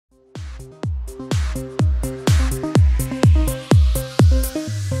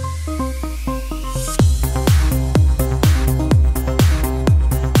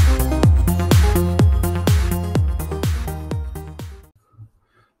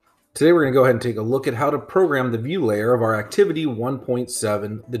Today we're going to go ahead and take a look at how to program the view layer of our Activity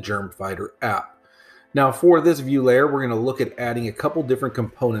 1.7, the Germ Fighter app. Now for this view layer, we're going to look at adding a couple different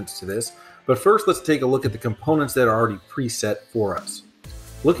components to this, but first let's take a look at the components that are already preset for us.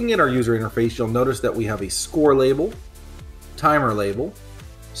 Looking at our user interface, you'll notice that we have a score label, timer label,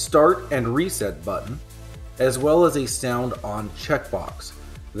 start and reset button, as well as a sound on checkbox.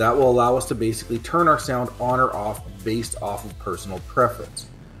 That will allow us to basically turn our sound on or off based off of personal preference.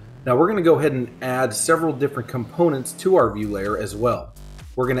 Now we're going to go ahead and add several different components to our view layer as well.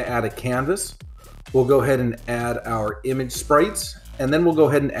 We're going to add a canvas, we'll go ahead and add our image sprites, and then we'll go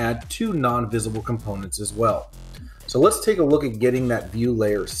ahead and add two non-visible components as well. So let's take a look at getting that view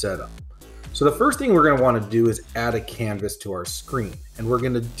layer set up. So the first thing we're going to want to do is add a canvas to our screen, and we're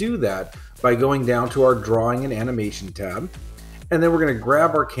going to do that by going down to our Drawing and Animation tab, and then we're going to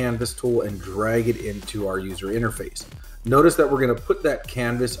grab our canvas tool and drag it into our user interface. Notice that we're going to put that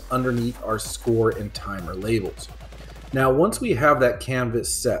canvas underneath our score and timer labels. Now once we have that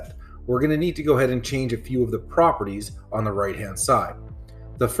canvas set, we're going to need to go ahead and change a few of the properties on the right hand side.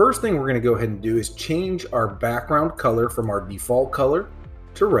 The first thing we're going to go ahead and do is change our background color from our default color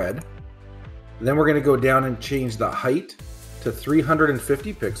to red. Then we're going to go down and change the height to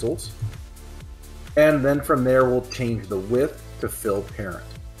 350 pixels. And then from there we'll change the width to fill parent.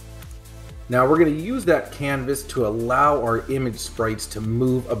 Now we're going to use that canvas to allow our image sprites to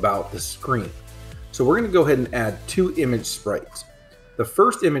move about the screen. So we're going to go ahead and add two image sprites. The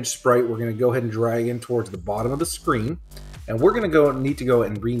first image sprite we're going to go ahead and drag in towards the bottom of the screen, and we're going to need to go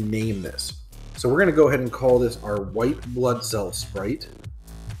and rename this. So we're going to go ahead and call this our white blood cell sprite.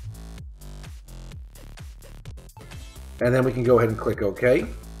 And then we can go ahead and click OK.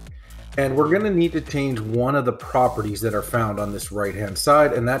 And we're going to need to change one of the properties that are found on this right hand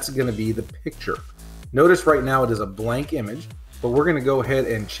side, and that's going to be the picture. Notice right now it is a blank image, but we're going to go ahead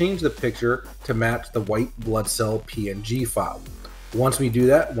and change the picture to match the white blood cell PNG file. Once we do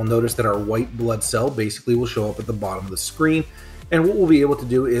that, we'll notice that our white blood cell basically will show up at the bottom of the screen, and what we'll be able to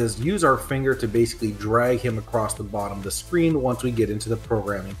do is use our finger to basically drag him across the bottom of the screen once we get into the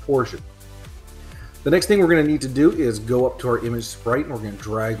programming portion. The next thing we're going to need to do is go up to our image sprite, and we're going to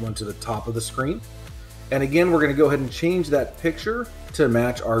drag one to the top of the screen. And again, we're going to go ahead and change that picture to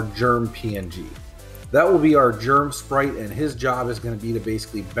match our germ PNG. That will be our germ sprite, and his job is going to be to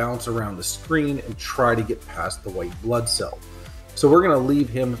basically bounce around the screen and try to get past the white blood cell. So we're going to leave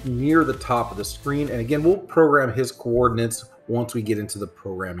him near the top of the screen, and again, we'll program his coordinates once we get into the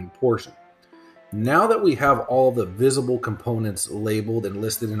programming portion. Now that we have all the visible components labeled and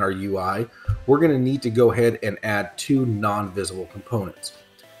listed in our UI, we're going to need to go ahead and add two non-visible components.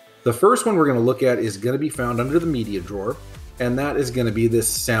 The first one we're going to look at is going to be found under the media drawer, and that is going to be this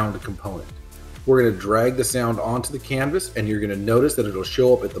sound component. We're going to drag the sound onto the canvas, and you're going to notice that it'll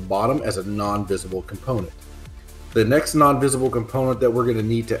show up at the bottom as a non-visible component. The next non-visible component that we're going to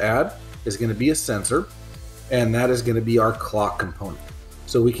need to add is going to be a sensor, and that is going to be our clock component.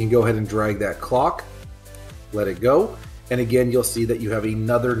 So we can go ahead and drag that clock, let it go, and again you'll see that you have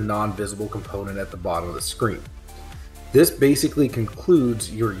another non-visible component at the bottom of the screen. This basically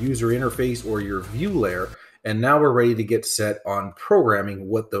concludes your user interface or your view layer, and now we're ready to get set on programming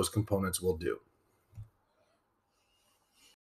what those components will do.